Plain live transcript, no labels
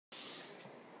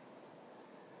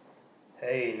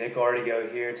Hey, Nick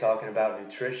Artigo here talking about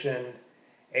nutrition,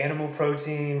 animal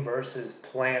protein versus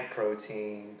plant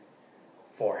protein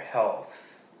for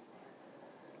health.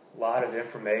 A lot of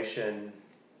information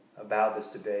about this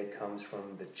debate comes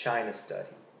from the China study.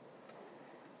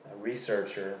 A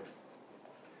researcher,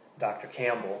 Dr.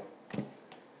 Campbell,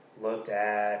 looked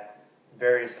at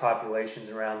various populations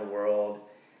around the world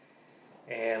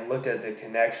and looked at the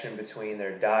connection between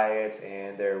their diets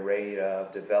and their rate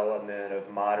of development of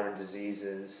modern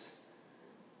diseases,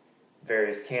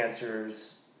 various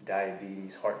cancers,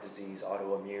 diabetes, heart disease,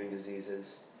 autoimmune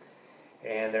diseases.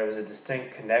 And there was a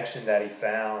distinct connection that he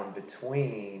found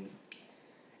between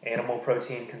animal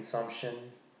protein consumption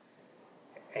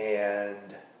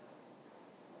and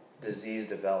disease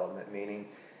development, meaning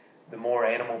the more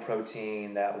animal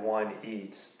protein that one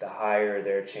eats, the higher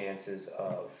their chances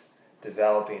of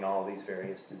developing all these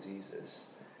various diseases.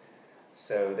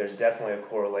 So there's definitely a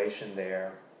correlation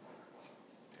there.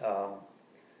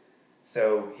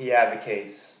 So he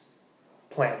advocates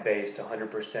plant-based,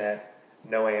 100%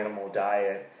 no animal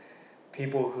diet.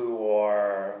 People who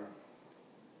are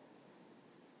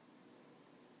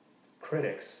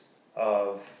critics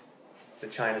of the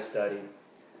China study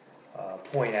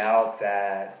point out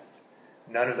that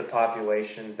none of the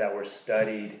populations that were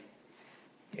studied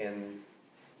in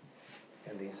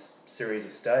these series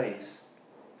of studies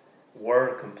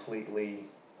were completely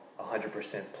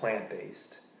 100%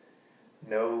 plant-based.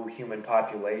 No human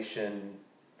population,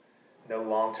 no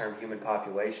long-term human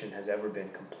population has ever been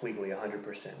completely 100%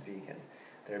 vegan.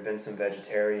 There have been some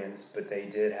vegetarians, but they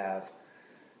did have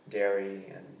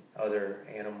dairy and other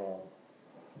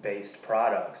animal-based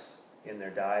products in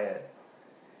their diet.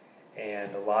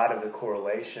 And a lot of the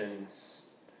correlations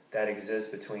that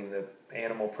exist between the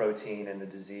animal protein and the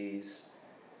disease,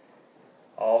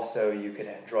 also you could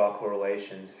draw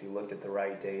correlations if you looked at the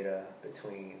right data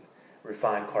between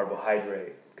refined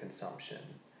carbohydrate consumption,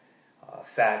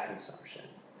 fat consumption.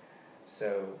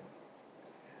 So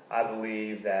I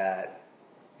believe that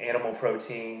animal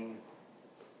protein,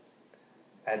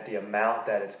 at the amount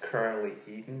that it's currently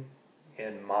eaten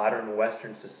in modern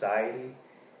Western society,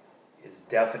 is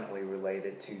definitely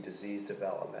related to disease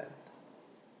development.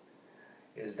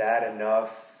 Is that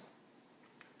enough?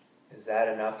 Is that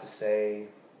enough to say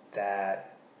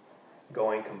that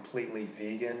going completely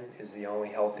vegan is the only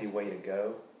healthy way to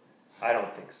go? I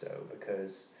don't think so,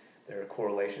 because there are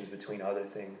correlations between other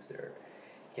things. You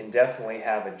can definitely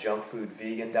have a junk food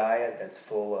vegan diet that's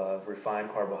full of refined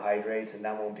carbohydrates, and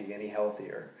that won't be any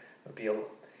healthier.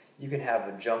 You can have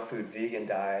a junk food vegan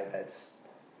diet that's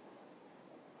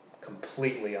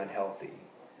completely unhealthy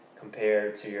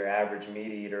compared to your average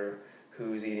meat eater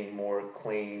who's eating more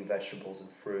clean vegetables and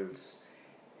fruits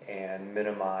and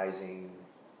minimizing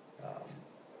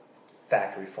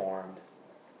factory-farmed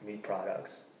meat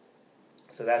products.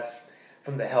 So that's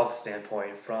from the health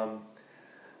standpoint. From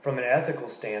an ethical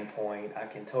standpoint, I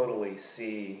can totally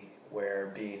see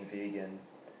where being vegan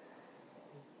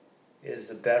is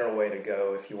the better way to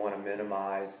go if you want to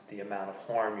minimize the amount of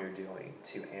harm you're doing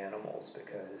to animals,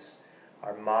 because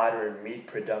our modern meat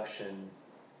production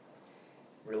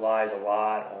relies a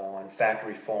lot on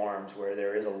factory farms where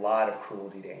there is a lot of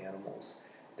cruelty to animals.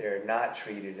 They're not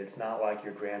treated. It's not like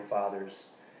your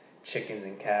grandfather's chickens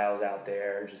and cows out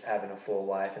there just having a full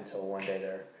life until one day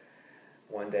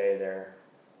they're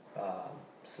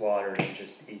slaughtered and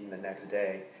just eaten the next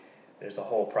day. There's a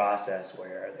whole process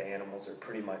where the animals are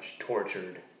pretty much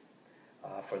tortured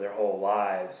for their whole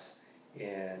lives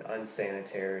in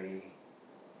unsanitary,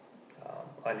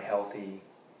 unhealthy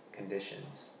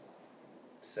conditions.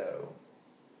 So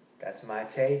that's my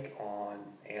take on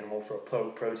animal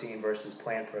protein versus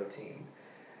plant protein.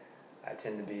 I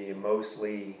tend to be a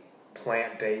mostly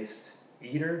plant-based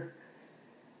eater.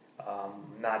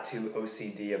 Not too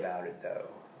OCD about it though.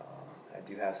 I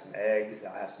do have some eggs,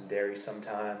 I'll have some dairy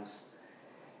sometimes.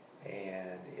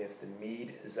 And if the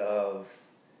meat is of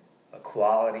a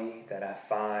quality that I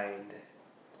find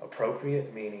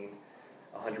appropriate, meaning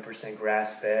 100%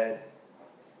 grass-fed,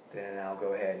 then I'll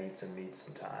go ahead and eat some meat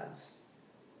sometimes.